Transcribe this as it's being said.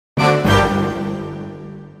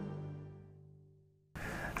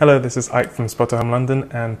Hello, this is Ike from Spotahome London,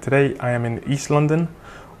 and today I am in East London.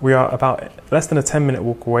 We are about less than a 10-minute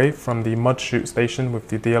walk away from the Mud Chute station with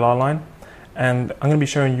the DLR line, and I'm going to be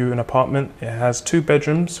showing you an apartment. It has 2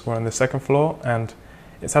 bedrooms. We're on the 2nd floor, and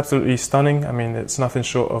it's absolutely stunning. I mean, it's nothing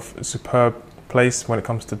short of a superb place when it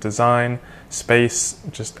comes to design, space,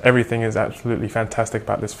 just everything is absolutely fantastic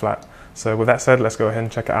about this flat. So with that said, let's go ahead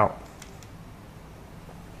and check it out.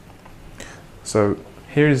 So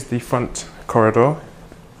here is the front corridor.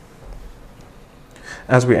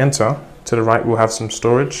 As we enter, to the right we'll have some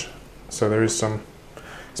storage, so there is some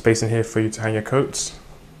space in here for you to hang your coats,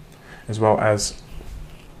 as well as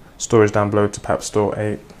storage down below to perhaps store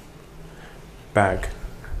a bag.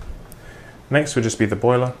 Next will just be the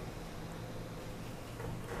boiler,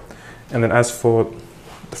 and then as for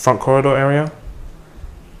the front corridor area,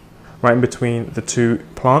 right in between the 2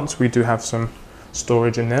 plants we do have some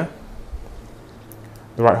storage in there.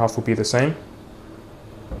 The right half will be the same.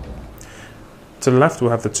 To the left we'll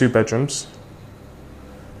have the 2 bedrooms,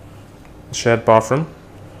 a shared bathroom,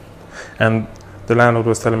 and the landlord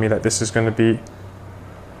was telling me that this is going to be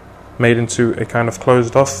made into a kind of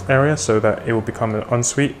closed off area so that it will become an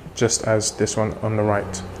ensuite, just as this one on the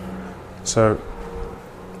right. So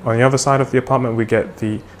on the other side of the apartment we get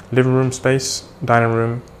the living room space, dining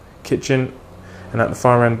room, kitchen, and at the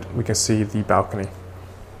far end we can see the balcony.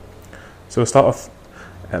 So we'll start off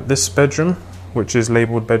at this bedroom, which is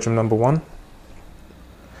labelled bedroom number 1.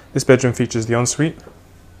 This bedroom features the ensuite,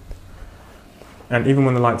 and even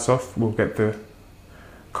when the light's off we'll get the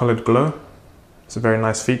coloured glow. It's a very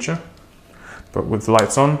nice feature, but with the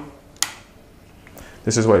lights on,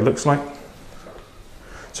 this is what it looks like.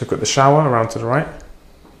 So we've got the shower around to the right,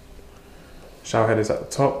 shower head is at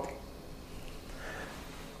the top,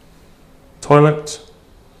 toilet,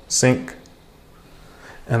 sink,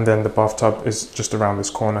 and then the bathtub is just around this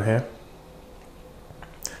corner here.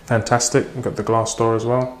 Fantastic, we've got the glass door as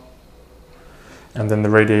well, and then the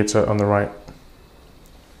radiator on the right.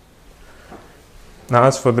 Now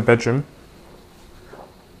as for the bedroom,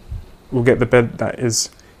 we'll get the bed that is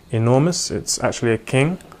enormous. It's actually a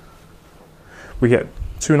king. We get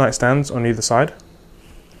 2 nightstands on either side,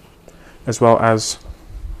 as well as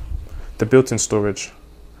the built-in storage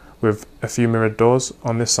with a few mirrored doors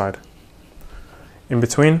on this side. In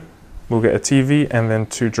between we'll get a TV and then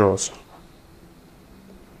 2 drawers.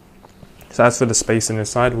 So as for the space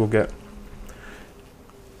inside, we'll get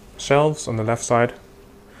shelves on the left side,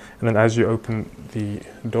 and then as you open the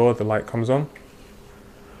door the light comes on,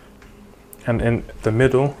 and in the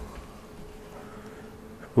middle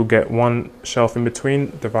we'll get 1 shelf in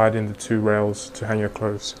between, dividing the 2 rails to hang your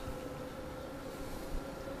clothes.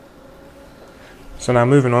 So now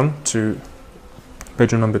moving on to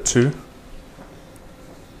bedroom number 2.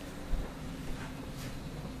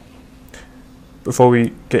 Before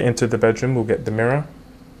we get into the bedroom, we'll get the mirror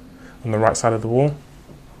on the right side of the wall,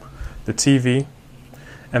 the TV,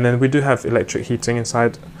 and then we do have electric heating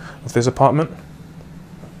inside of this apartment.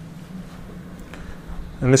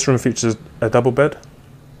 And this room features a double bed.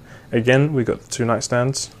 Again, we got the 2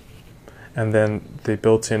 nightstands, and then the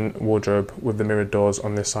built-in wardrobe with the mirrored doors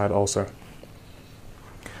on this side also.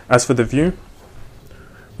 As for the view,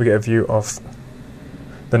 we get a view of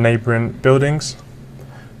the neighbouring buildings,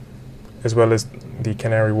 as well as the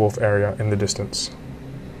Canary Wharf area in the distance.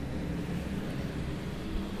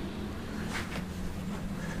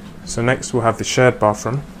 So next we'll have the shared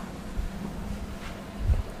bathroom.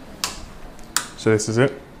 So this is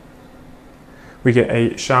it. We get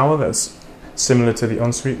a shower that's similar to the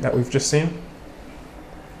ensuite that we've just seen,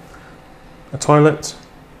 a toilet,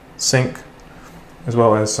 sink, as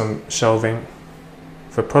well as some shelving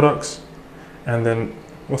for products. And then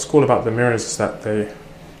what's cool about the mirrors is that they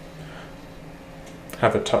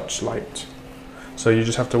have a touch light, so you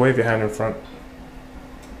just have to wave your hand in front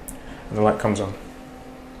and the light comes on.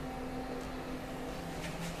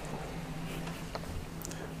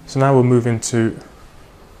 So now we'll move into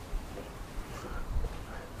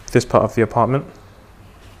this part of the apartment.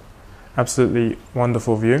 Absolutely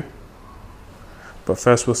wonderful view, but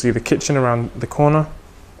first we'll see the kitchen around the corner,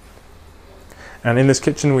 and in this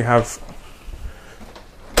kitchen we have,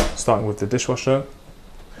 starting with the dishwasher,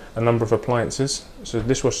 a number of appliances. So the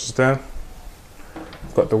dishwasher's there,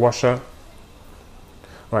 we've got the washer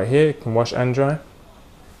right here, you can wash and dry.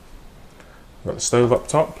 We've got the stove up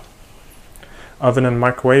top, oven and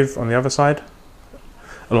microwave on the other side,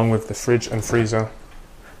 along with the fridge and freezer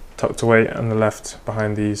tucked away on the left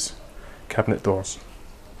behind these cabinet doors.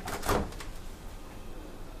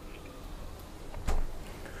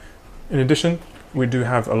 In addition, we do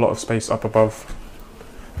have a lot of space up above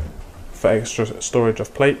for extra storage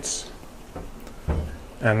of plates,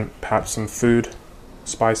 and perhaps some food,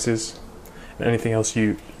 spices, and anything else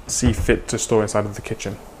you see fit to store inside of the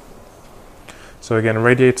kitchen. So again, a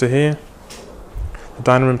radiator here, the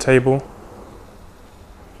dining room table.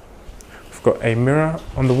 We've got a mirror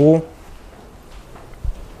on the wall,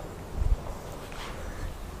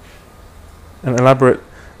 an elaborate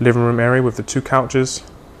living room area with the 2 couches,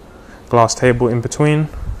 glass table in between,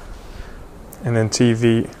 and then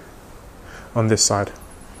TV on this side.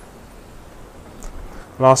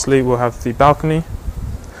 Lastly, we'll have the balcony.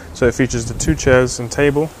 So it features the 2 chairs and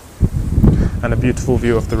table and a beautiful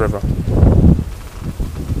view of the river.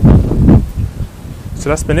 So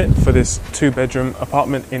that's been it for this 2-bedroom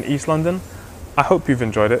apartment in East London. I hope you've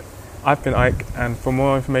enjoyed it. I've been Ike, and for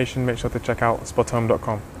more information make sure to check out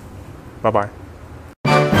spotahome.com. Bye bye.